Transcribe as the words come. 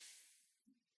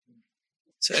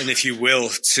Turn, if you will,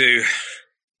 to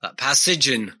that passage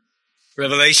in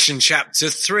Revelation chapter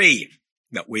 3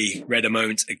 that we read a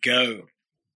moment ago,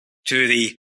 to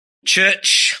the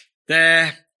church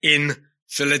there in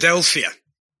Philadelphia,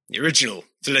 the original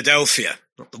Philadelphia,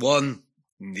 not the one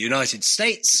in the United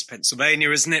States,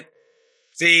 Pennsylvania, isn't it?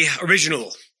 The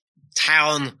original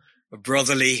town of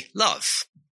brotherly love.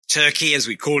 Turkey, as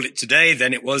we call it today,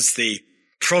 then it was the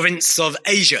province of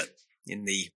Asia in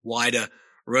the wider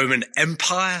Roman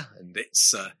Empire and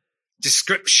its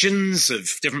descriptions of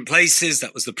different places.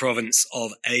 That was the province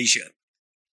of Asia.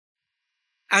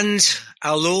 And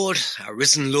our Lord, our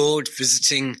risen Lord,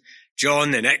 visiting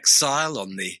John in exile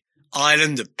on the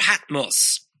island of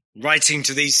Patmos, writing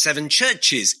to these 7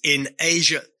 churches in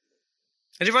Asia.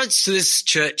 And he writes to this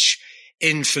church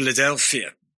in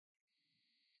Philadelphia.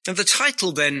 And the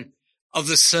title then of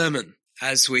the sermon,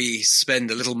 as we spend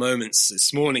a little moments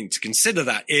this morning to consider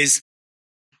that, is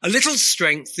 "A little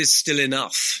strength is still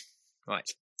enough." Right.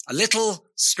 A little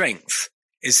strength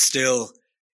is still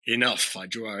enough. I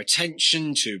draw our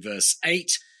attention to verse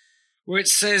 8, where it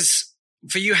says,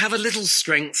 "For you have a little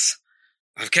strength.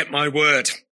 I've kept my word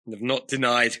and have not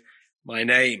denied my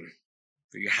name.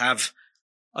 For you have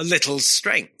a little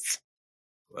strength."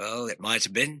 Well, it might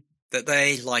have been that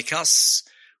they, like us,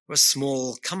 were a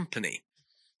small company.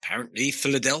 Apparently,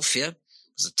 Philadelphia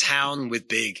was a town with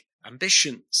big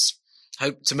ambitions,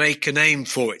 hoped to make a name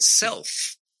for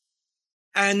itself.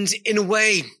 And in a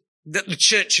way that the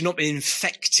church had not been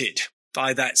infected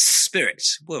by that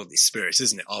spirit, worldly spirit,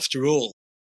 isn't it, after all,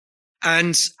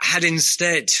 and had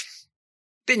instead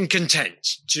been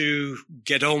content to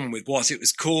get on with what it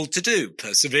was called to do,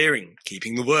 persevering,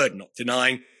 keeping the word, not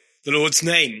denying the Lord's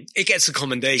name. It gets a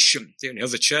commendation. The only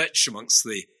other church amongst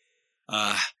the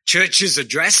churches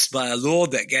addressed by our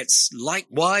Lord that gets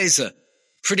likewise a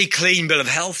pretty clean bill of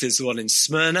health is the one in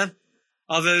Smyrna.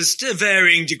 Others, to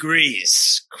varying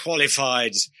degrees,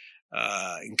 qualified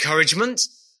encouragement.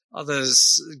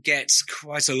 Others get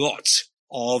quite a lot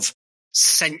of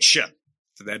censure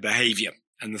for their behavior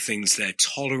and the things they're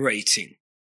tolerating.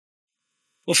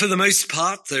 Well, for the most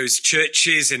part, those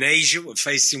churches in Asia were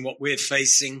facing what we're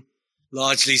facing,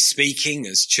 largely speaking,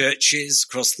 as churches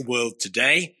across the world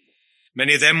today.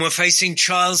 Many of them were facing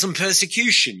trials and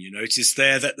persecution. You notice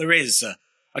there that there is a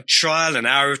trial, an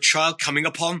hour of trial coming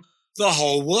upon the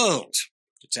whole world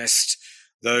to test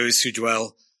those who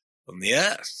dwell on the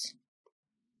earth.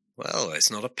 Well,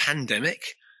 it's not a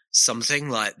pandemic, something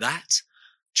like that.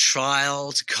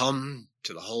 Trial to come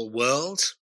to the whole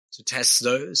world to test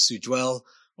those who dwell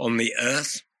on the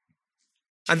earth.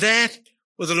 And there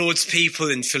were the Lord's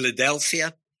people in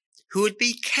Philadelphia who would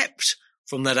be kept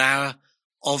from that hour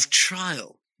of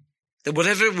trial. That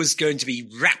whatever was going to be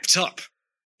wrapped up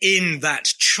in that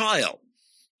trial,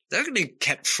 they're going to be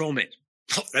kept from it.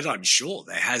 Not that I'm sure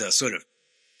they had a sort of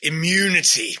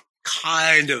immunity,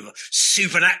 kind of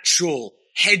supernatural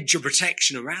hedge of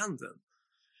protection around them.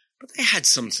 But they had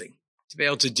something to be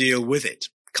able to deal with it,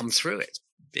 come through it,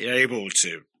 be able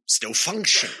to still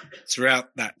function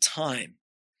throughout that time.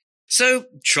 So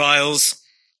trials,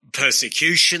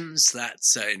 persecutions,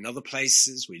 that's in other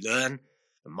places we learn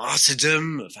the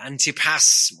martyrdom of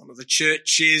Antipas, one of the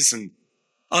churches, and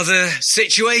other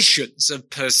situations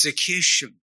of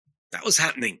persecution. That was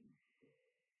happening.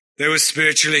 There were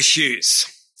spiritual issues,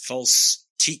 false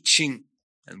teaching,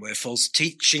 and where false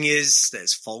teaching is,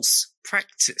 there's false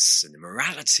practice and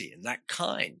immorality and that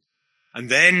kind. And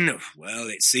then, well,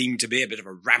 it seemed to be a bit of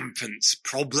a rampant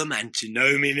problem,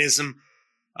 antinomianism,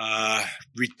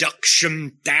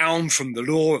 reduction down from the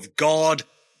law of God,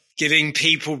 giving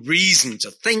people reason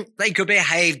to think they could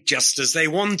behave just as they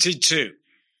wanted to.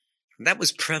 And that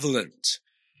was prevalent.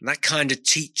 And that kind of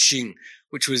teaching,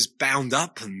 which was bound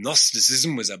up, and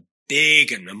Gnosticism was a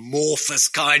big and amorphous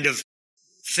kind of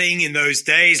thing in those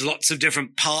days, lots of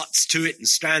different parts to it and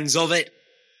strands of it.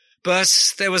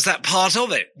 But there was that part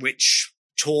of it which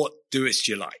taught, do as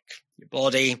you like. Your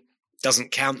body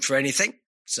doesn't count for anything,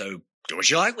 so do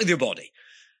what you like with your body.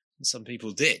 And some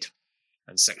people did.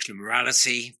 And sexual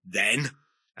immorality then,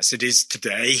 as it is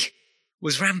today,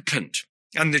 was rampant.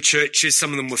 And the churches,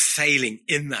 some of them were failing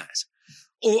in that.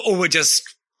 Or were just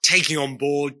taking on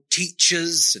board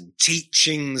teachers and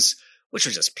teachings which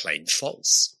were just plain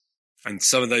false. And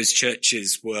some of those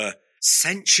churches were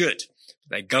censured for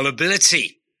their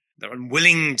gullibility. They're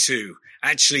unwilling to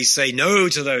actually say no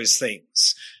to those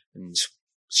things and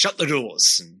shut the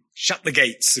doors and shut the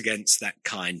gates against that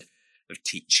kind of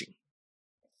teaching.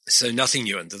 So nothing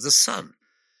new under the sun.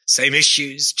 Same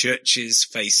issues churches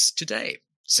face today.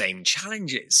 Same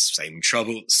challenges, same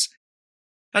troubles.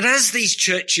 And as these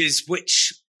churches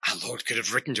which Our Lord could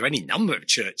have written to any number of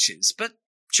churches, but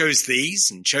chose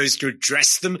these and chose to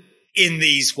address them in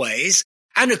these ways,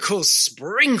 and of course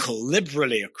sprinkle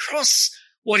liberally across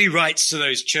what he writes to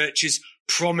those churches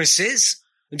promises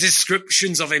and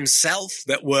descriptions of himself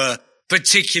that were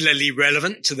particularly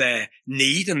relevant to their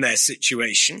need and their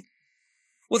situation.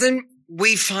 Well, then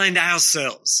we find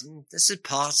ourselves, and this is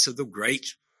part of the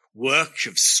great work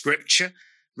of Scripture,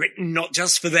 written not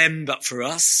just for them but for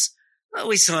us. Well,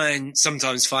 we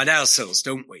sometimes find ourselves,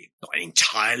 don't we? Not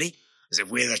entirely, as if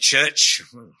we're the church,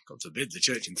 God forbid, the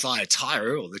church in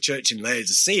Thyatira or the church in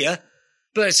Laodicea,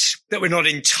 but that we're not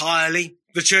entirely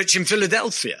the church in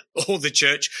Philadelphia or the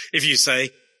church, if you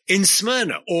say, in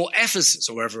Smyrna or Ephesus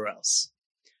or wherever else.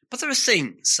 But there are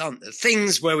things, aren't there?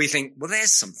 Things where we think, well,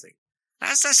 there's something.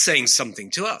 That's saying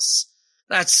something to us.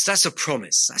 That's a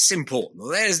promise. That's important. Well,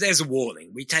 there's a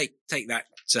warning. We take that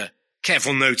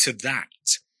careful note of that.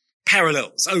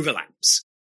 Parallels, overlaps,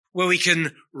 where we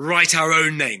can write our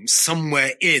own name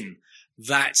somewhere in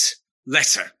that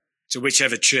letter to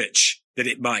whichever church that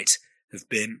it might have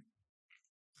been.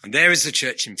 And there is the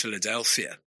church in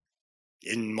Philadelphia.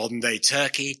 In modern-day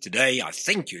Turkey today, I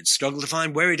think you'd struggle to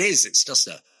find where it is. It's just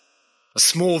a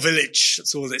small village.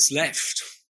 That's all that's left.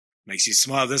 Makes you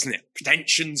smile, doesn't it?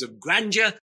 Pretensions of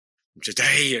grandeur.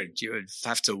 Today, you would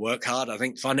have to work hard, I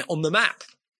think, to find it on the map.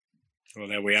 Well,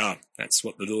 there we are. That's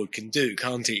what the Lord can do,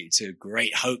 can't he? To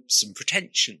great hopes and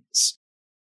pretensions.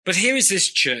 But here is this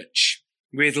church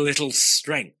with little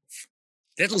strength.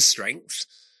 Little strength.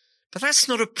 But that's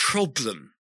not a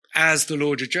problem as the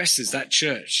Lord addresses that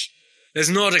church. There's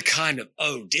not a kind of,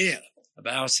 oh dear,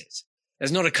 about it.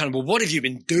 There's not a kind of, well, what have you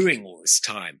been doing all this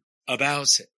time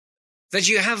about it? That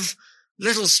you have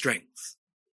little strength.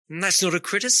 And that's not a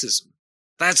criticism.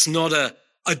 That's not a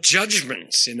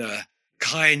judgment in a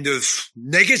kind of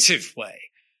negative way.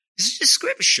 It's a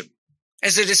description.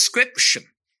 It's a description.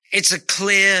 It's a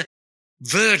clear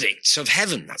verdict of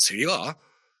heaven. That's who you are.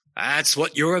 That's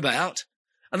what you're about.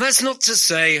 And that's not to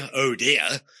say, oh dear,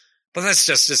 but that's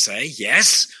just to say,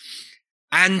 yes.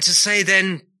 And to say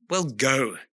then, well,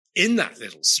 go in that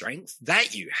little strength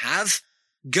that you have.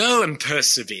 Go and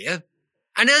persevere.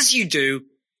 And as you do,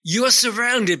 you are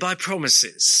surrounded by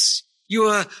promises. You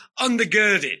are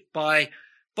undergirded by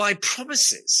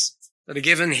promises that are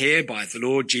given here by the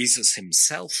Lord Jesus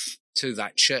himself to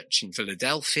that church in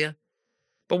Philadelphia.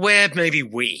 But where maybe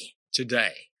we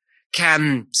today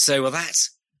can say, well,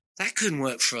 that can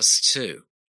work for us too.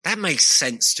 That makes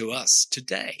sense to us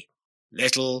today.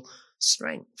 Little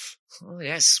strength. Oh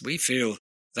yes, we feel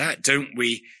that, don't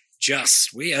we?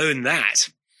 We own that.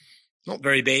 Not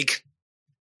very big,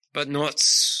 but not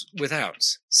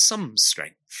without some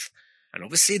strength. And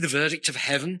obviously the verdict of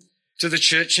heaven to the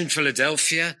church in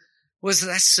Philadelphia was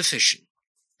that's sufficient.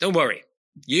 Don't worry.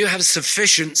 You have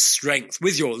sufficient strength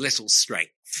with your little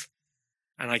strength.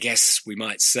 And I guess we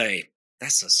might say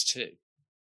that's us too.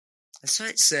 And so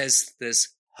it says there's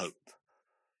hope.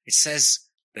 It says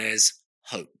there's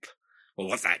hope. Well,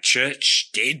 what that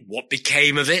church did, what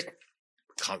became of it,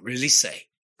 can't really say.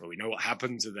 But we know what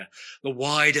happened to the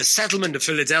wider settlement of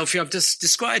Philadelphia. I've just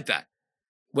described that.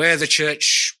 Where the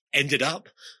church ended up,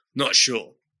 not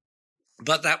sure.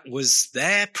 But that was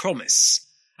their promise.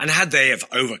 And had they have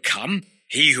overcome,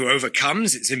 he who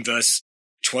overcomes, it's in verse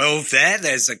 12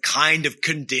 there's a kind of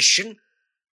condition.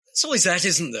 It's always that,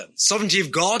 isn't there? Sovereignty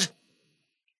of God,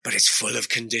 but it's full of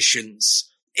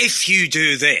conditions. If you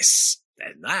do this,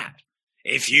 then that.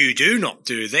 If you do not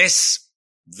do this,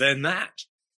 then that.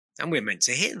 And we're meant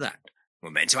to hear that. We're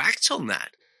meant to act on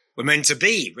that. We're meant to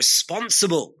be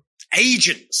responsible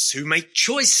agents who make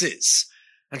choices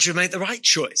and should make the right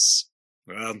choice.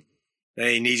 Well,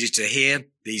 they needed to hear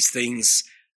these things.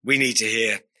 We need to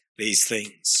hear these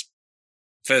things.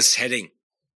 First heading.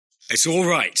 It's all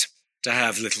right to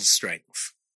have little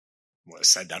strength. Well, I've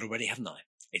said that already, haven't I?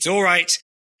 It's all right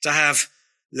to have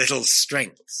little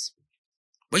strength.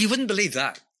 Well, you wouldn't believe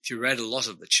that if you read a lot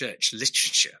of the church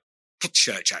literature. Put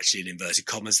church actually in inverted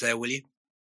commas there, will you?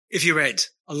 If you read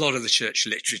a lot of the church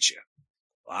literature.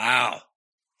 Wow.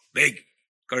 Big.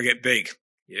 Got to get big.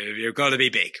 You've got to be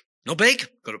big. Not big?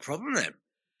 Got a problem then.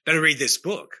 Better read this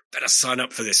book. Better sign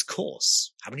up for this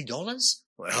course. How many dollars?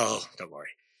 Well, don't worry.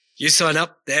 You sign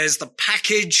up, there's the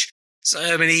package.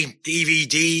 So many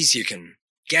DVDs you can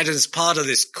get as part of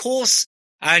this course,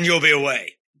 and you'll be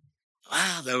away.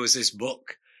 Wow, there was this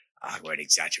book. I won't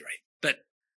exaggerate, but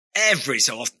every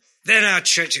so often, then our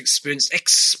church experienced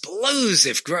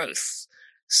explosive growth.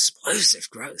 Explosive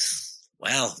growth.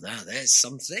 Well, now there's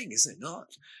something, isn't it not?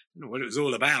 I don't know what it was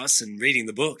all about, and reading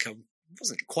the book, I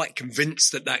wasn't quite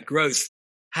convinced that growth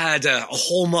had a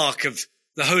hallmark of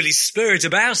the Holy Spirit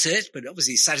about it, but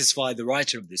obviously satisfied the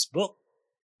writer of this book.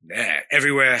 There,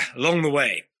 everywhere along the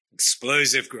way,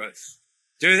 explosive growth.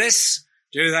 Do this,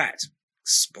 do that.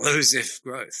 Explosive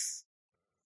growth.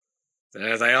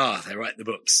 There they are. They write the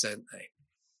books, don't they?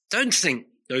 Don't think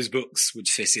those books would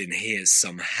fit in here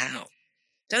somehow.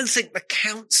 Don't think the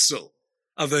counsel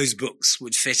of those books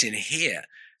would fit in here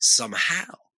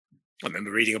somehow. I remember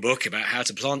reading a book about how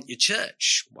to plant your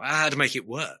church, how to make it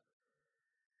work.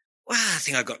 Well, I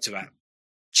think I got to about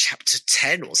chapter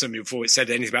 10 or something before it said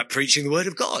anything about preaching the word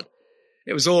of God.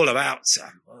 It was all about,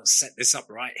 set this up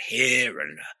right here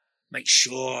and make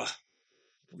sure.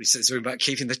 Probably said something about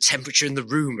keeping the temperature in the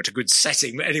room at a good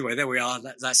setting. But anyway, there we are.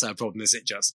 That's our problem, is it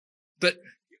just? But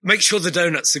make sure the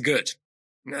donuts are good.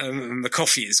 And the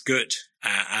coffee is good.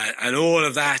 And all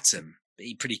of that, and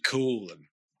be pretty cool and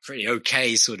pretty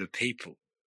okay sort of people.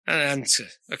 And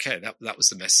okay, that was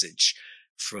the message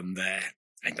from there.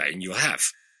 And then you'll have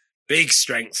big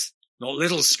strength, not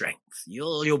little strength.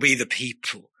 You'll be the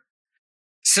people.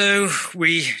 So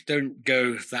we don't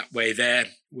go that way there.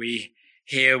 We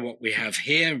hear what we have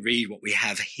here, read what we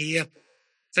have here.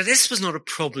 So this was not a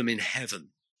problem in heaven,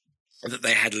 that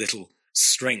they had little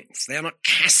strength. They are not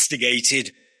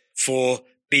castigated for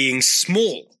being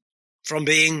small, from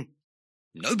being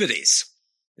nobodies.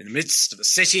 In the midst of a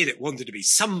city that wanted to be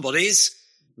somebodies,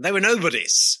 they were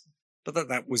nobodies. But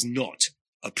that was not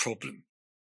a problem.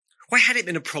 Why had it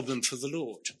been a problem for the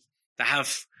Lord to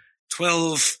have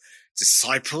 12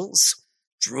 disciples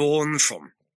drawn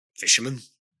from fishermen,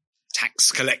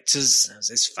 tax collectors? There's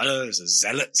this fellow, there's a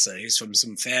zealot, so he's from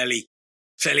some fairly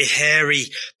hairy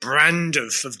brand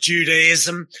of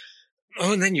Judaism.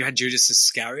 Oh, and then you had Judas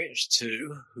Iscariot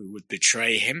too, who would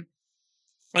betray him.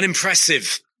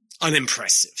 Unimpressive,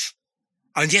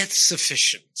 and yet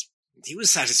sufficient. He was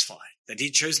satisfied that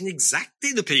he'd chosen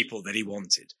exactly the people that he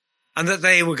wanted, and that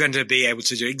they were going to be able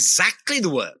to do exactly the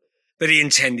work that he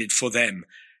intended for them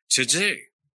to do.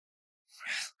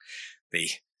 The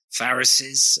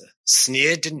Pharisees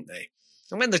sneered, didn't they?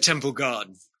 And when the temple guard,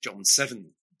 John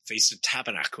 7, Feast of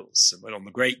Tabernacles, and when on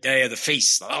the great day of the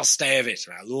feast, the last day of it,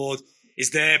 our Lord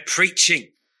is there preaching,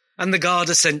 and the guard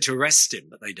are sent to arrest him,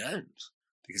 but they don't,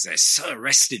 because they're so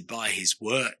arrested by his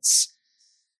words.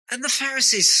 And the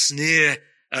Pharisees sneer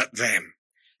at them.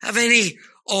 Have any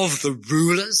of the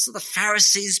rulers of the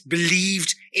Pharisees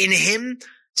believed in him?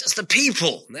 Just the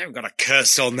people. They haven't got a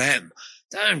curse on them.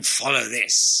 Don't follow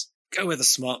this. Go where the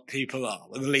smart people are,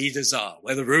 where the leaders are,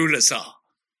 where the rulers are.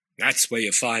 That's where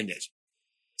you find it.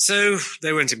 So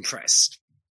they weren't impressed.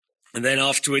 And then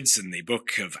afterwards in the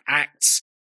book of Acts,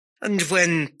 and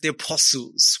when the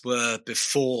apostles were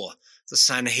before the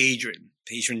Sanhedrin,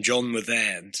 Peter and John were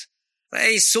there, and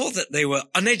they saw that they were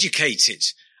uneducated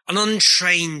and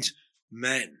untrained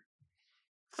men,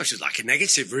 which was like a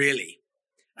negative, really.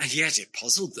 And yet it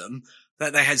puzzled them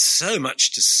that they had so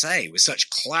much to say with such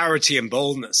clarity and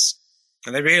boldness.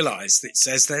 And they realized, it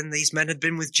says then, these men had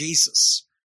been with Jesus.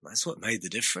 That's what made the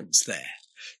difference there.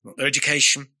 Not their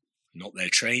education, not their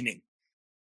training.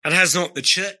 And has not the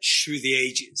church through the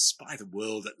ages, by the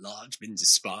world at large, been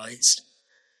despised?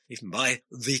 Even by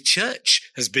the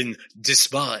church has been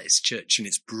despised, church in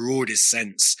its broadest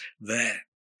sense there.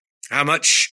 How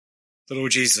much the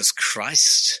Lord Jesus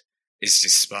Christ is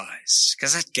despised,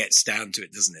 because that gets down to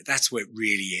it, doesn't it? That's what it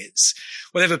really is.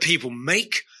 Whatever people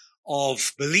make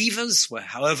of believers,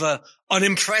 however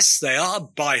unimpressed they are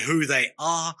by who they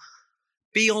are,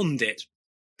 beyond it,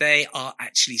 they are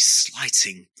actually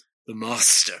slighting the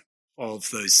master of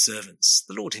those servants,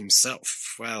 the Lord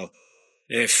himself. Well,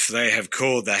 if they have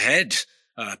called the head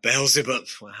Beelzebub,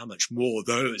 well, how much more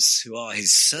those who are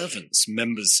his servants,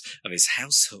 members of his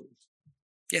household?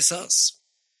 Yes, us.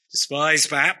 Despised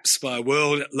perhaps by a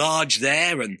world at large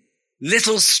there, and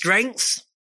little strength,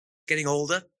 getting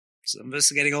older. Some of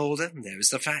us are getting older, and there is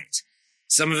the fact.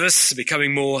 Some of us are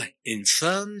becoming more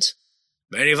infirmed.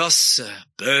 Many of us are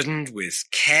burdened with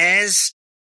cares.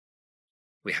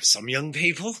 We have some young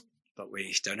people, but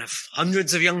we don't have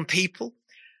hundreds of young people.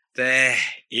 There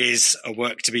is a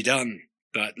work to be done,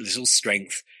 but little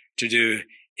strength to do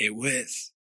it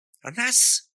with. And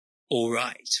that's all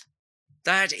right.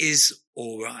 That is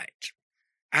all right.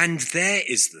 And there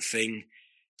is the thing.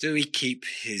 Do we keep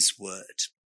his word?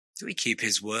 Do we keep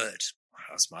his word?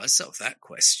 I ask myself that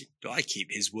question. Do I keep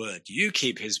his word? Do you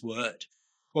keep his word?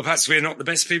 Well, perhaps we're not the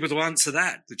best people to answer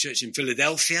that. The church in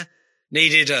Philadelphia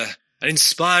needed an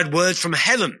inspired word from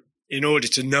heaven in order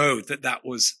to know that that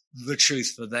was the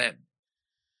truth for them.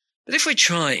 But if we're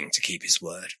trying to keep his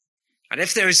word, and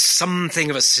if there is something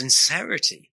of a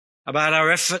sincerity about our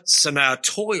efforts and our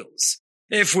toils,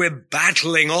 if we're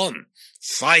battling on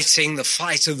fighting the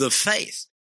fight of the faith,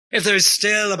 if there is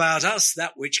still about us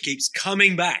that which keeps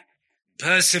coming back,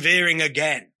 persevering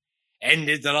again.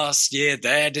 Ended the last year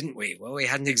there, didn't we? Well, we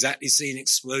hadn't exactly seen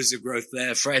explosive growth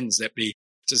there, friends. Let me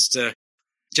just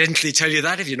gently tell you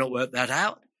that if you've not worked that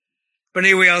out. But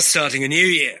here we are starting a new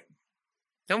year.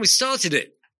 And we started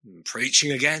it,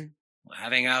 preaching again,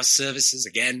 having our services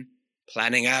again,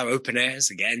 planning our open airs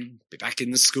again, be back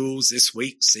in the schools this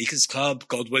week. Seekers Club,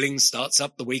 God willing, starts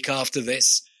up the week after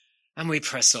this. And we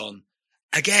press on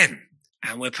again.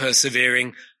 And we're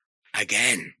persevering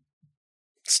again.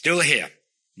 Still here,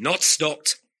 not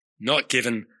stopped, not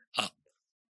given up.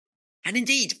 And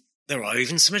indeed, there are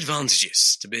even some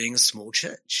advantages to being a small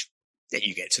church. That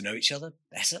you get to know each other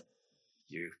better.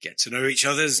 You get to know each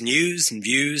other's news and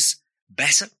views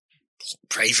better.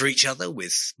 Pray for each other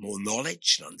with more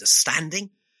knowledge and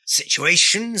understanding.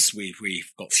 Situations,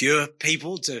 we've got fewer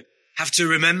people to have to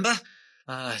remember.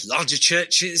 Larger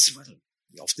churches, well,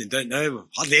 you often don't know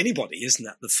hardly anybody, isn't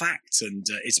that the fact? And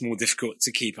it's more difficult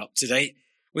to keep up to date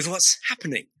with what's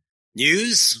happening.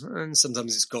 News, and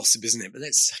sometimes it's gossip, isn't it? But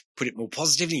let's put it more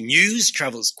positively. News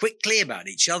travels quickly about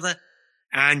each other,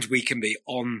 and we can be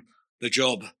on the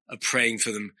job of praying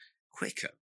for them quicker.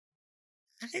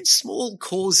 And in small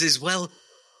causes, well,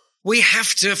 we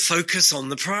have to focus on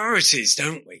the priorities,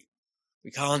 don't we?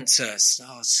 We can't start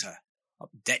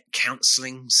debt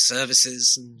counselling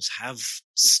services and have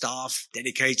staff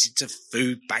dedicated to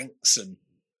food banks and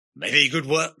maybe good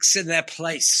works in their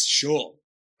place, sure.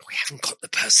 But we haven't got the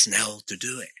personnel to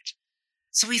do it.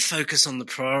 So we focus on the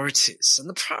priorities. And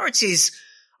the priorities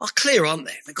are clear, aren't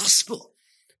they? The gospel.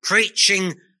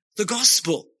 Preaching the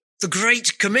gospel. The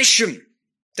Great Commission.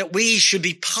 That we should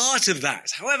be part of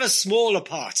that, however small a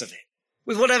part of it.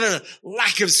 With whatever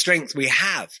lack of strength we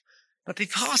have. But be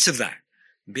part of that.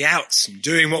 And be out and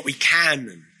doing what we can.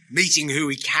 And meeting who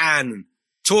we can. And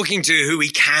talking to who we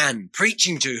can.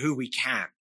 Preaching to who we can.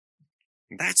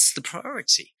 And that's the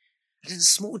priority. And in a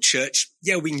small church,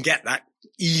 yeah, we can get that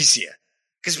easier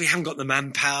because we haven't got the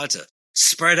manpower to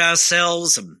spread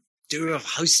ourselves and do a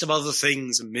host of other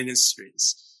things and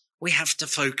ministries. We have to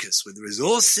focus with the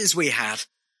resources we have.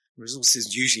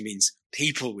 Resources usually means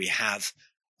people we have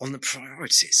on the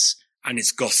priorities, and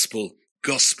it's gospel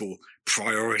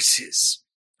priorities.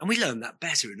 And we learn that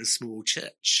better in a small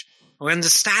church. We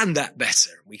understand that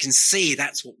better. We can see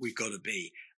that's what we've got to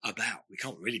be about. We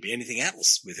can't really be anything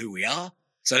else with who we are.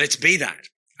 So let's be that.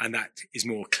 And that is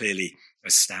more clearly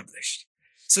established.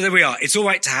 So there we are. It's all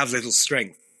right to have little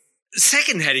strength. The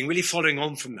second heading, really following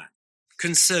on from that,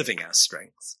 conserving our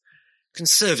strength.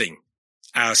 Conserving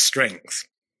our strength.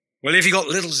 Well, if you've got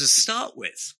little to start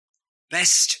with,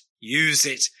 best use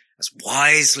it as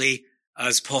wisely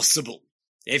as possible.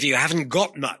 If you haven't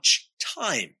got much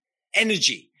time,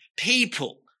 energy,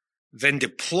 people, then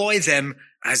deploy them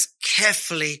as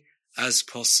carefully as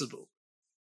possible.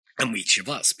 And each of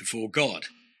us before God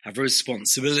have a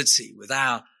responsibility with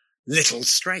our little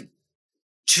strength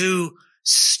to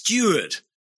steward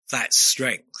that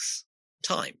strength,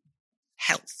 time,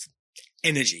 health,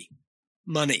 energy,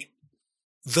 money,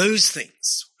 those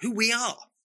things, who we are,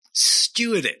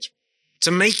 steward it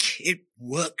to make it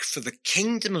work for the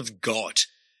kingdom of God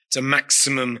to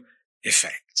maximum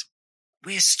effect.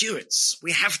 We're stewards.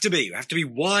 We have to be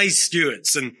wise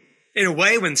stewards. And in a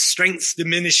way, when strength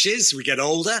diminishes, we get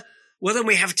older, well, then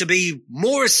we have to be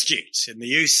more astute in the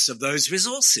use of those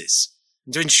resources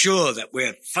and to ensure that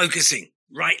we're focusing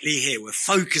rightly here. We're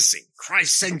focusing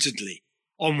Christ-centeredly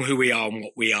on who we are and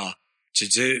what we are to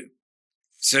do.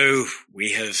 So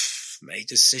we have made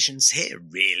decisions here,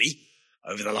 really,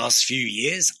 over the last few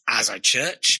years as a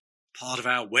church. Part of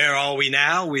our where are we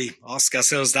now? We ask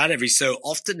ourselves that every so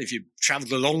often. If you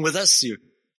traveled along with us, you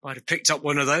might have picked up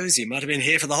one of those. You might have been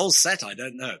here for the whole set. I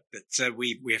don't know. But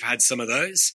we've had some of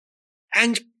those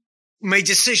and made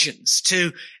decisions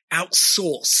to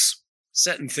outsource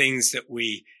certain things that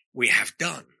we have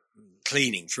done.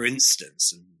 Cleaning, for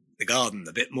instance, and the garden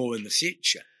a bit more in the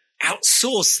future.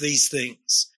 Outsource these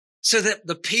things so that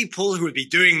the people who would be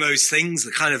doing those things,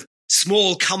 the kind of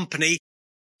small company,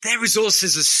 their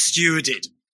resources are stewarded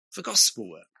for gospel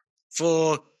work,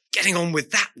 for getting on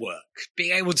with that work,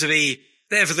 being able to be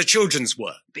there for the children's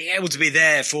work, being able to be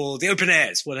there for the open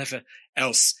airs, whatever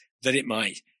else that it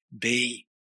might be.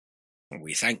 And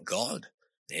we thank God.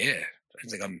 Yeah, I don't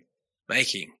think I'm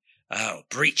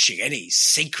breaching any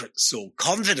secrets or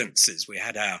confidences. We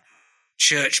had our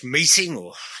church meeting,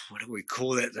 or whatever we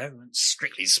call it,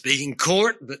 strictly speaking,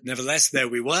 court, but nevertheless, there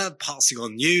we were, passing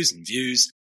on news and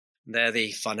views. They're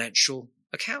the financial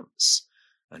accounts.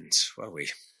 And, well,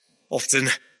 we often,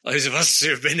 those of us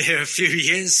who have been here a few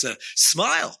years,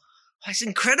 smile It's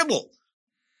incredible.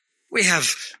 We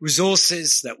have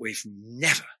resources that we've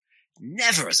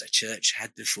never as a church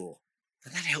had before.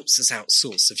 And that helps us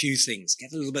outsource a few things,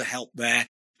 get a little bit of help there,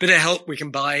 bit of help we can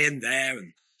buy in there,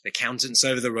 and the accountants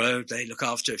over the road, they look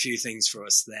after a few things for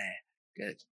us there.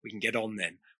 Good. We can get on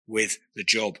then with the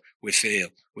job we feel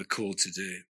we're called to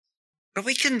do. But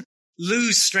we can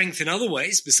lose strength in other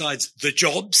ways besides the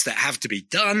jobs that have to be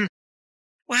done.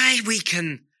 Why we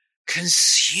can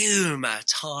consume our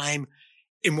time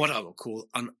in what I will call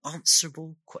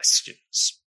unanswerable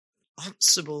questions.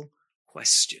 Answerable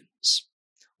questions.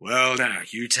 Well, now,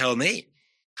 you tell me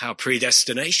how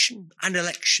predestination and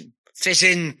election fit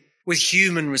in with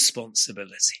human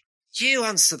responsibility. You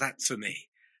answer that for me.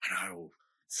 And I will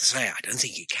say, I don't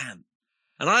think you can.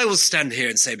 And I will stand here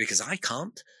and say, because I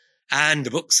can't, and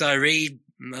the books I read,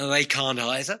 they can't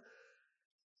either.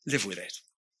 Live with it.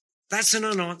 That's an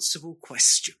unanswerable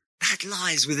question. That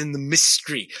lies within the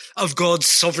mystery of God's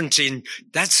sovereignty, and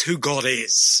that's who God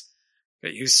is.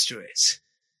 Get used to it.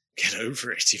 Get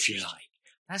over it, if you like.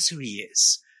 That's who he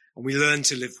is. And we learn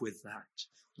to live with that,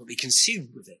 not be consumed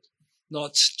with it,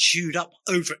 not chewed up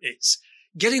over it.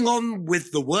 Getting on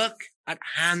with the work at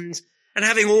hand and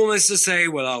having almost to say,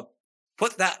 well, I'll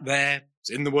put that there. It's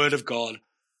in the word of God.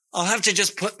 I'll have to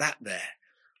just put that there.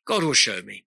 God will show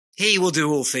me. He will do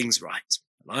all things right.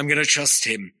 And I'm going to trust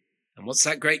him. And what's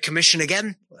that great commission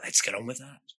again? Well, let's get on with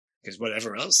that. Because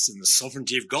whatever else in the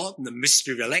sovereignty of God and the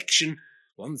mystery of election,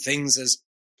 one thing's as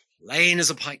plain as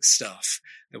a pikestaff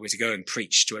that we're to go and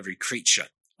preach to every creature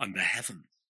under heaven.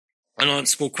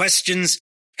 Unanswerable questions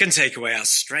can take away our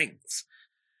strength.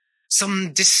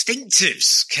 Some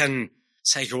distinctives can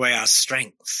take away our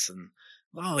strength. And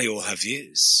well, we all have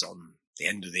views on the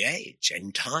end of the age,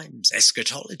 end times,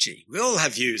 eschatology. We all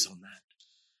have views on that.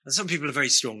 And some people have very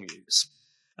strong views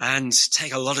and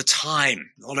take a lot of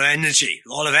time, a lot of energy, a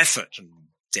lot of effort, and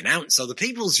denounce other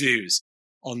people's views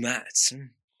on that. And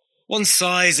one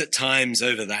sighs at times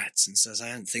over that and says,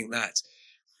 I don't think that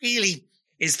really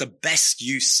is the best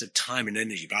use of time and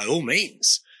energy. By all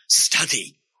means,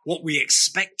 study what we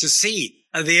expect to see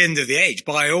at the end of the age.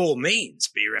 By all means,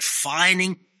 be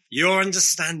refining your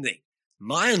understanding,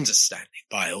 my understanding.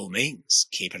 By all means,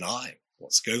 keep an eye on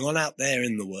what's going on out there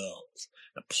in the world.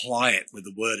 Apply it with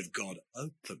the word of God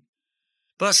open.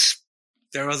 But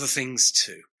there are other things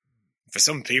too. For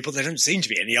some people, there don't seem to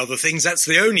be any other things. That's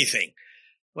the only thing.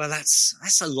 Well, that's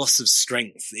a loss of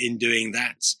strength in doing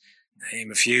that.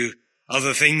 Name a few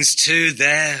other things too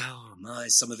there. Oh my,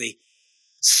 some of the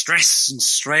stress and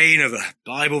strain of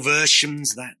Bible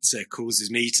versions, that causes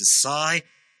me to sigh.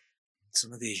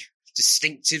 Some of the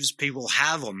distinctives people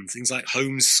have on things like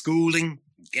homeschooling.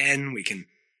 Again, we can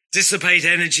dissipate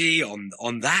energy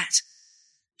on that.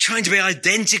 Trying to be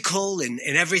identical in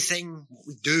everything, what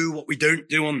we do, what we don't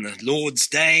do on the Lord's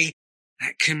Day.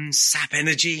 That can sap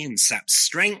energy and sap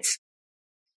strength.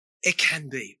 It can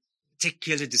be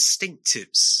particular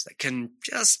distinctives that can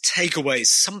just take away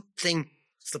something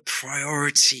of the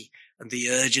priority and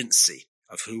the urgency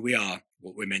of who we are,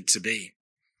 what we're meant to be.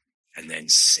 And then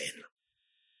sin.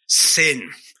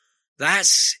 Sin. That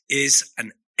is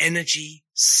an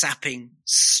energy-sapping,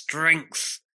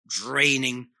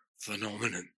 strength-draining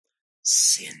phenomenon.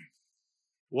 Sin.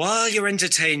 While you're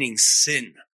entertaining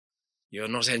sin, you're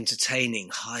not entertaining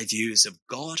high views of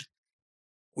God,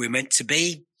 we're meant to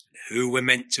be, who we're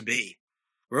meant to be.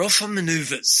 We're off on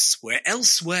maneuvers. We're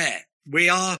elsewhere. We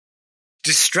are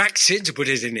distracted, to put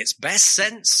it in its best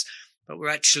sense, but we're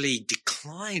actually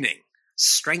declining.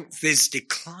 Strength is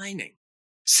declining.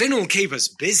 Sin will keep us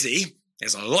busy.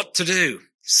 There's a lot to do.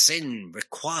 Sin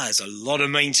requires a lot of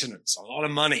maintenance, a lot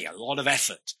of money, a lot of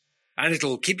effort, and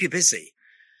it'll keep you busy.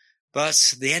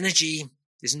 But the energy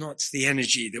is not the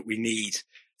energy that we need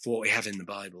for what we have in the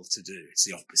Bible to do. It's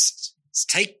the opposite. It's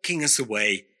taking us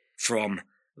away from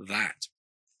that.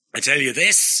 I tell you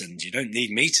this, and you don't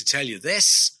need me to tell you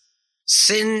this,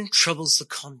 sin troubles the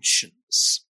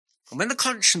conscience. And when the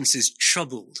conscience is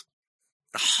troubled,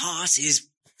 the heart is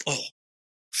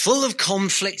full of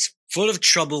conflict, full of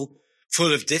trouble,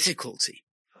 full of difficulty.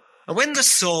 And when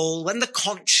the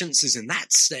conscience is in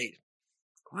that state, it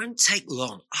won't take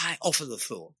long, I offer the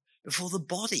thought, before the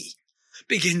body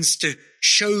begins to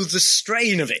show the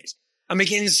strain of it and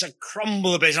begins to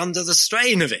crumble a bit under the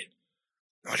strain of it.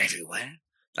 Not everywhere.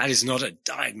 That is not a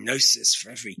diagnosis for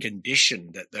every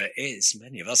condition that there is.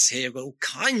 Many of us here have all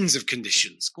kinds of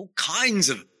conditions, all kinds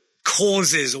of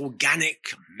causes,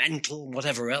 organic, mental,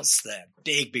 whatever else there.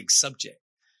 Big subject.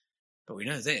 But we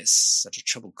know this, that a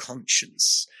troubled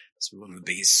conscience must be one of the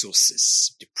biggest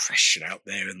sources of depression out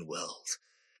there in the world.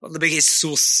 One of the biggest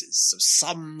sources of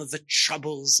some of the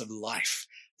troubles of life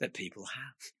that people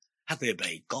have. Had they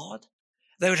obeyed God,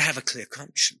 they would have a clear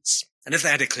conscience. And if they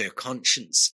had a clear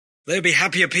conscience, they would be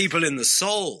happier people in the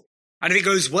soul. And if it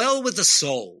goes well with the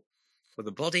soul, well,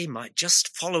 the body might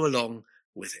just follow along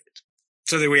with it.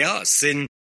 So there we are. Sin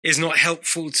is not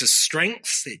helpful to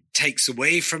strength. It takes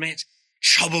away from it,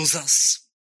 troubles us,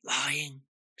 lying,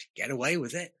 to get away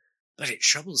with it. But it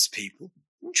troubles people.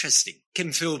 Interesting.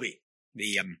 Kim Philby,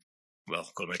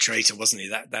 called him a traitor, wasn't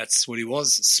he? That's what he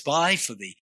was, a spy for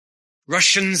the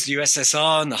Russians, the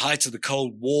USSR, in the height of the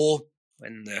Cold War,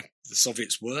 when the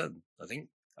Soviets were, I think,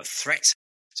 a threat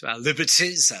to our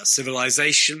liberties, our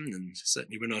civilization, and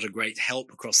certainly were not a great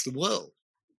help across the world.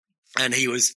 And he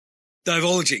was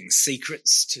divulging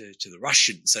secrets to the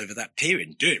Russians over that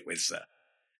period, doing it with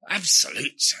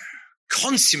absolute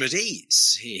consummate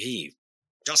ease. He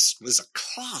just was a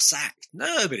class act.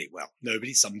 Nobody,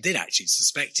 some did actually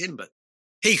suspect him, but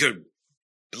he could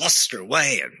bluster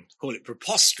away and call it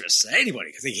preposterous.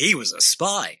 Anybody could think he was a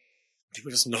spy.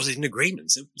 People just nodded in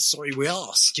agreement. So, sorry we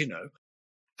asked,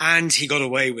 And he got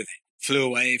away with it, flew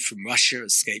away from Russia,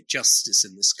 escaped justice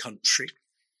in this country.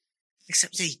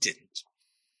 Except he didn't.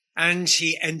 And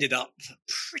he ended up a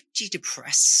pretty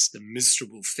depressed and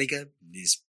miserable figure in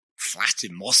his flat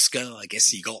in Moscow. I guess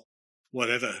he got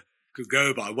whatever could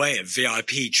go by way of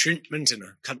VIP treatment in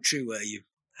a country where you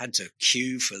had to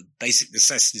queue for basic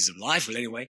necessities of life. Well,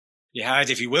 anyway, he had,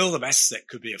 if you will, the best that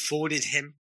could be afforded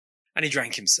him, and he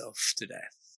drank himself to death.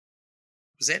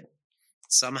 That was it.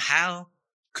 Somehow,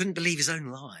 couldn't believe his own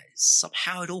lies.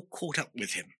 Somehow it all caught up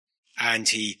with him, and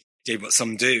he did what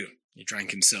some do. He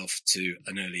drank himself to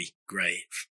an early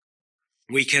grave.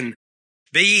 We can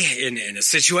be in a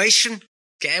situation,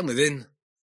 again, within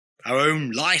our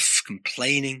own life,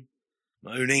 complaining,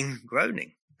 moaning,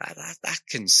 groaning. That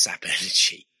can sap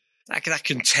energy. That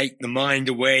can take the mind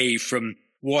away from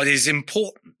what is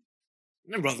important.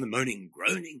 And rather than moaning and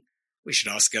groaning, we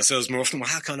should ask ourselves more often, well,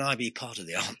 how can I be part of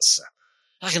the answer?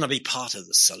 How can I be part of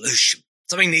the solution?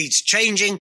 Something needs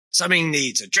changing. Something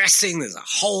needs addressing. There's a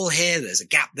hole here. There's a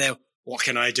gap there. What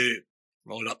can I do?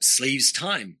 Roll up sleeves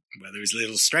time. Where there is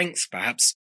little strength,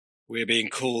 perhaps we're being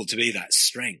called to be that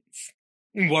strength.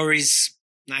 Worries,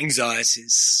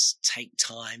 anxieties take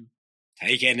time,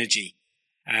 take energy,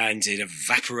 and it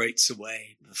evaporates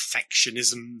away.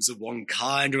 Perfectionisms of one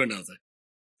kind or another.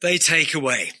 They take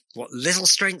away what little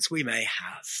strength we may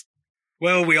have.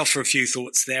 Well, we offer a few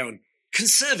thoughts there on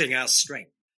conserving our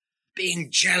strength, being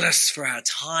jealous for our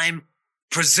time,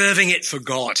 preserving it for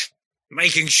God,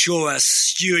 making sure our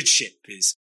stewardship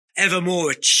is ever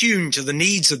more attuned to the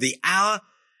needs of the hour,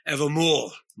 ever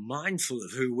more mindful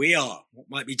of who we are, what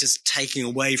might be just taking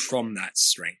away from that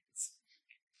strength.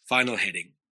 Final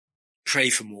heading, pray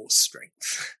for more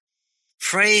strength.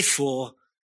 Pray for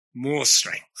more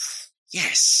strength.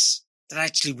 Yes, that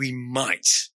actually we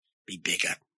might be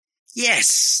bigger.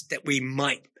 Yes, that we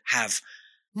might have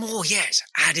more yet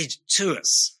added to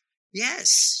us.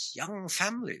 Yes, young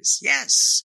families.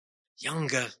 Yes,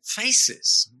 younger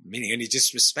faces, meaning any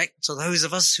disrespect to those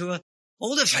of us who are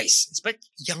older faces, but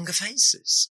younger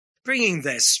faces, bringing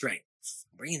their strength,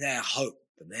 bringing their hope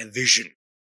and their vision,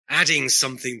 adding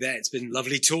something there. It's been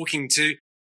lovely talking to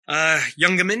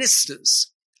younger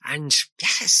ministers, and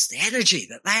yes, the energy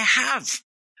that they have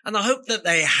and the hope that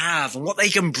they have and what they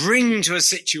can bring to a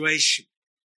situation.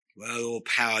 Well, all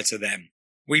power to them.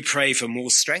 We pray for more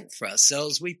strength for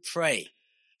ourselves. We pray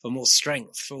for more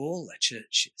strength for all our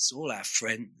churches, all our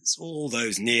friends, all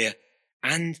those near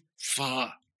and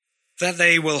far, that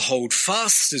they will hold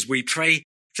fast as we pray,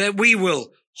 that we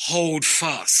will hold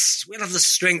fast. We'll have the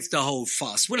strength to hold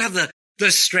fast. We'll have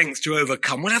the strength to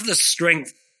overcome. We'll have the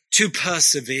strength to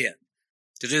persevere,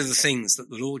 to do the things that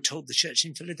the Lord told the church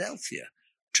in Philadelphia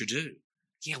to do.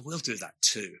 Yeah, we'll do that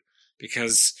too,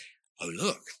 because, oh,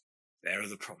 look, there are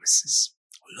the promises.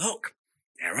 Oh, look,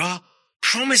 there are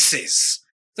promises.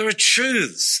 There are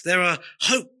truths. There are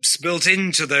hopes built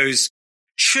into those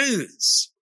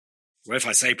truths. Well, if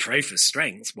I say pray for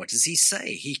strength, what does he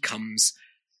say? He comes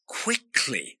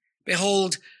quickly.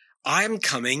 Behold, I am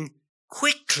coming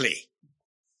quickly.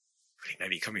 He may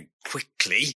be coming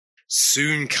quickly,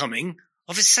 soon coming,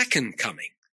 of his second coming,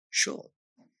 sure.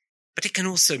 But it can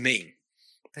also mean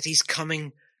that he's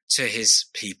coming to his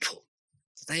people.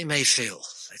 That they may feel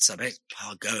it's a bit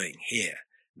hard going here,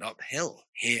 and uphill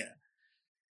here.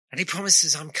 And he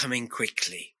promises, I'm coming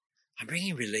quickly. I'm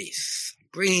bringing relief. I'm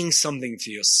bringing something for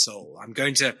your soul. I'm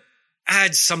going to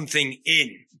add something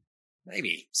in.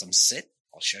 Maybe some sin.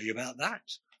 I'll show you about that.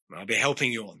 I'll be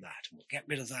helping you on that. We'll get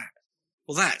rid of that.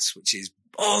 Well, that which is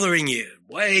bothering you,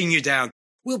 weighing you down,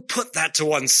 we'll put that to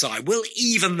one side. We'll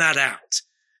even that out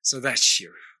so that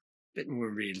you're bit more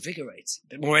reinvigorated, a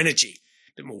bit more energy,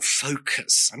 a bit more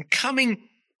focus. I'm coming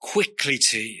quickly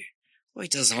to you. Well, he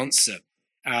does answer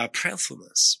our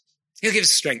prayerfulness. He'll give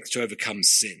strength to overcome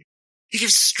sin. He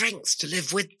gives strength to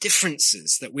live with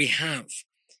differences that we have.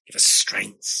 Give us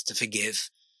strength to forgive,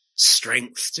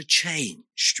 strength to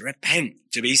change, to repent,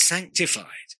 to be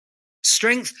sanctified,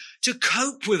 strength to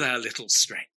cope with our little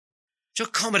strength, to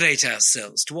accommodate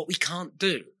ourselves to what we can't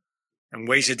do, and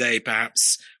wait a day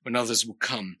perhaps when others will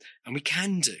come and we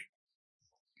can do.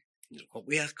 Look what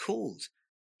we are called,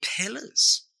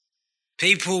 pillars.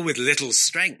 People with little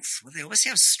strength, well, they obviously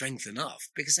have strength enough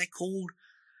because they're called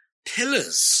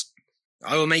pillars.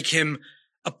 I will make him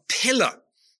a pillar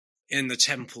in the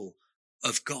temple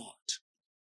of God.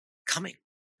 Coming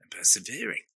and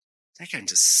persevering. They're going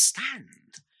to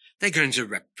stand. They're going to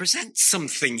represent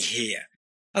something here.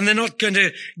 And they're not going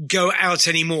to go out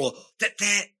anymore. That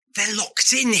they're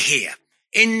locked in here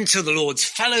into the Lord's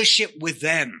fellowship with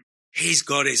them. He's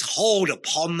got his hold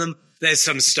upon them. There's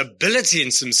some stability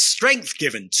and some strength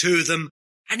given to them.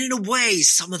 And in a way,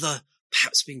 some of the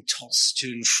perhaps being tossed to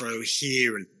and fro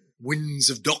here and winds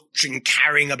of doctrine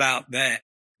carrying about there.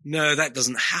 No, that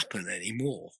doesn't happen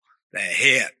anymore. They're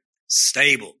here,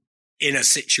 stable, in a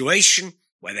situation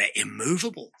where they're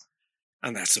immovable.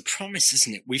 And that's a promise,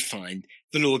 isn't it? We find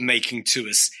the Lord making to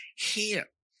us here.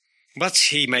 But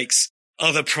he makes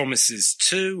other promises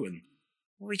too. And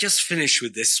we just finish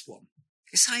with this one.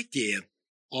 This idea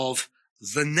of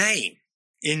the name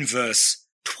in verse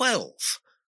 12.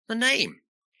 The name.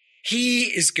 He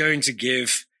is going to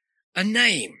give a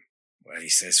name. Well, he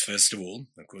says, first of all,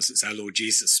 of course, it's our Lord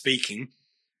Jesus speaking,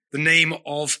 the name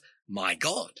of my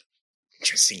God.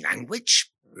 Interesting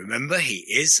language. Remember, he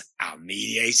is our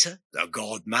mediator, the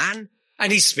God-man,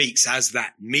 and he speaks as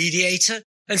that mediator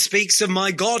and speaks of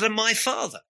my God and my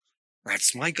Father.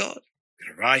 That's my God. I'm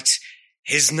going to write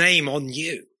his name on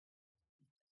you.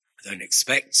 I don't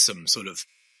expect some sort of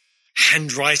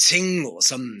handwriting or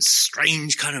some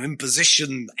strange kind of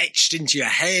imposition etched into your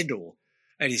head or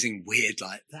anything weird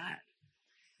like that.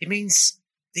 It means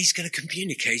that he's going to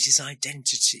communicate his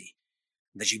identity,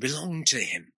 that you belong to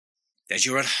him, that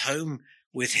you're at home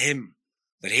with him,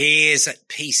 that he is at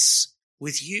peace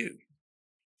with you.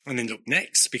 And then look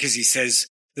next, because he says,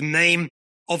 the name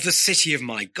of the city of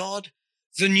my God,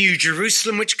 the new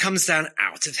Jerusalem, which comes down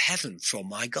out of heaven from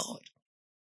my God.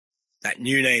 That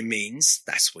new name means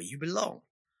that's where you belong.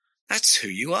 That's who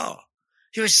you are.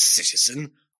 You're a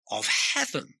citizen of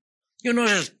heaven. You're not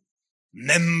a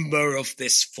member of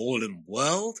this fallen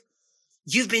world.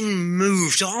 You've been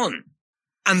moved on.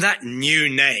 And that new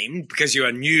name, because you're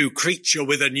a new creature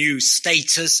with a new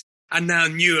status and now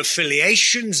new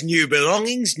affiliations, new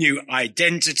belongings, new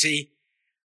identity,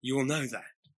 you will know that.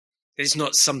 It's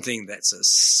not something that's a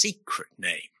secret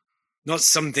name, not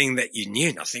something that you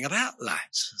knew nothing about that.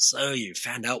 So you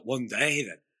found out one day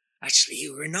that actually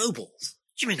you were ennobled.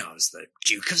 Do you mean I was the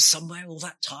Duke of somewhere all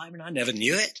that time and I never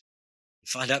knew it? You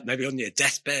find out maybe on your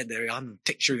deathbed, there I'm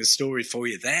picturing a story for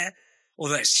you there. Or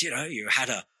that's, you had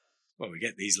we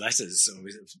get these letters or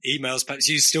emails, perhaps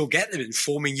you still get them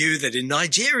informing you that in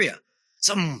Nigeria,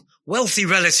 some wealthy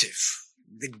relative,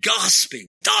 the gasping,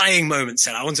 dying moment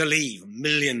said, I want to leave £1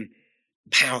 million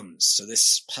to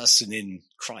this person in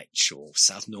Christchurch or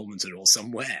South Normanton or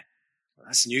somewhere. Well,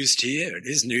 that's news to you. It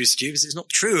is news to you because it's not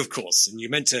true, of course. And you're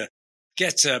meant to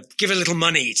give a little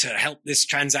money to help this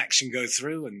transaction go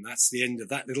through. And that's the end of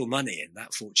that little money. And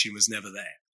that fortune was never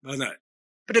there. Oh, no.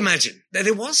 But imagine that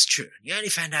it was true. You only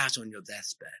found out on your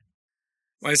deathbed.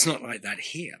 Well, it's not like that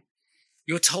here.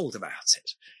 You're told about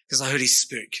it because the Holy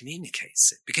Spirit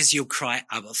communicates it, because you'll cry,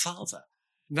 Abba, Father.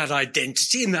 And that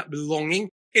identity and that belonging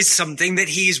is something that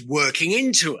he is working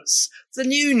into us. The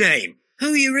new name,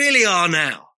 who you really are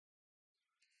now.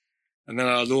 And then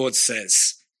our Lord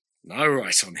says, and I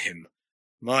write on him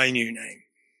my new name.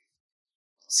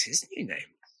 What's his new name?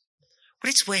 Well,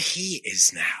 it's where he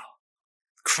is now.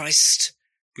 Christ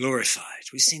glorified.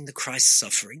 We've seen the Christ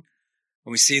suffering,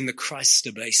 and we've seen the Christ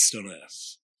abased on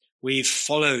earth. We've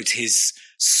followed his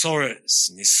sorrows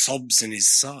and his sobs and his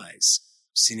sighs.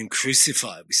 We've seen him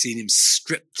crucified. We've seen him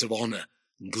stripped of honor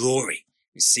and glory.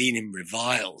 We've seen him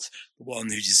reviled, the one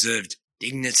who deserved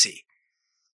dignity.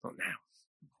 Not now.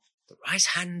 The right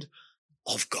hand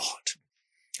of God.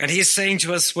 And he is saying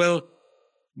to us, well,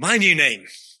 my new name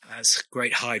as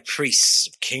great high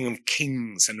priest, King of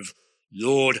kings and of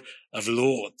Lord of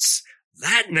lords.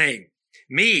 That name,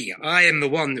 me, I am the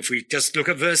one, if we just look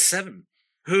at verse 7,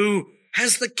 who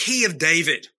has the key of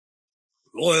David,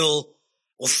 royal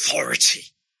authority.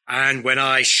 And when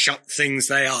I shut things,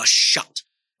 they are shut.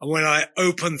 And when I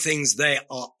open things, they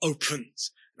are opened.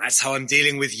 That's how I'm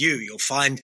dealing with you. You'll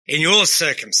find in your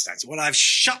circumstance, what I've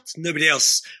shut, nobody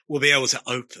else will be able to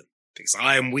open, because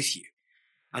I am with you.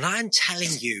 And I am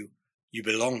telling you, you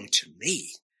belong to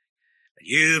me.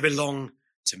 You belong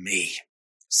to me,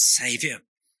 Saviour,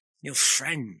 your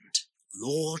friend,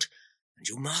 Lord, and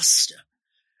your Master.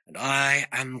 And I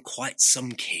am quite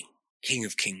some king, King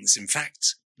of kings, in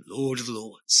fact, Lord of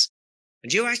lords.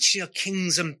 And you actually are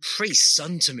kings and priests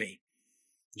unto me.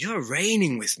 You're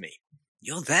reigning with me.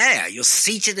 You're there. You're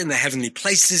seated in the heavenly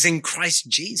places in Christ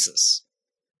Jesus.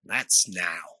 That's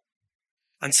now.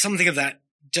 And something of that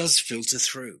does filter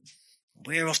through.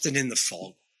 We're often in the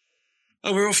fog.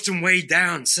 Oh, we're often weighed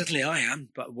down. Certainly I am,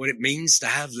 but what it means to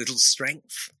have little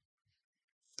strength.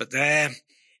 But there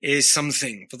is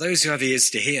something, for those who have ears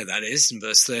to hear, that is, in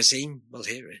verse 13, we'll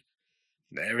hear it.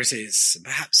 There it is.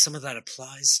 Perhaps some of that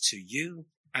applies to you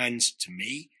and to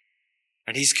me.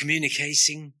 And he's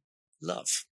communicating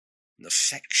love and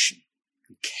affection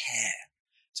and care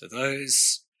to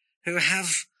those who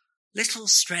have little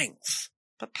strength,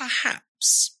 but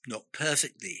perhaps not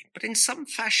perfectly, but in some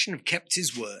fashion have kept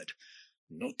his word,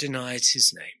 not denied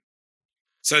his name.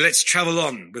 So let's travel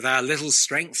on with our little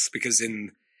strength, because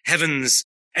in heaven's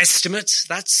estimate,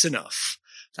 that's enough.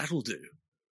 That'll do.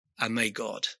 And may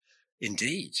God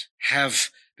indeed have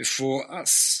before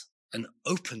us an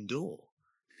open door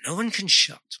no one can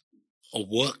shut, or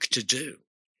work to do.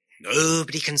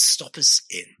 Nobody can stop us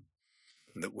in.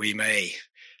 And that we may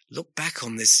look back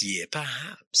on this year,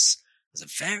 perhaps, as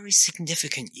a very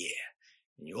significant year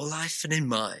in your life and in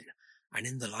mine, and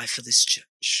in the life of this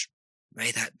church.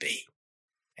 May that be.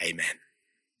 Amen.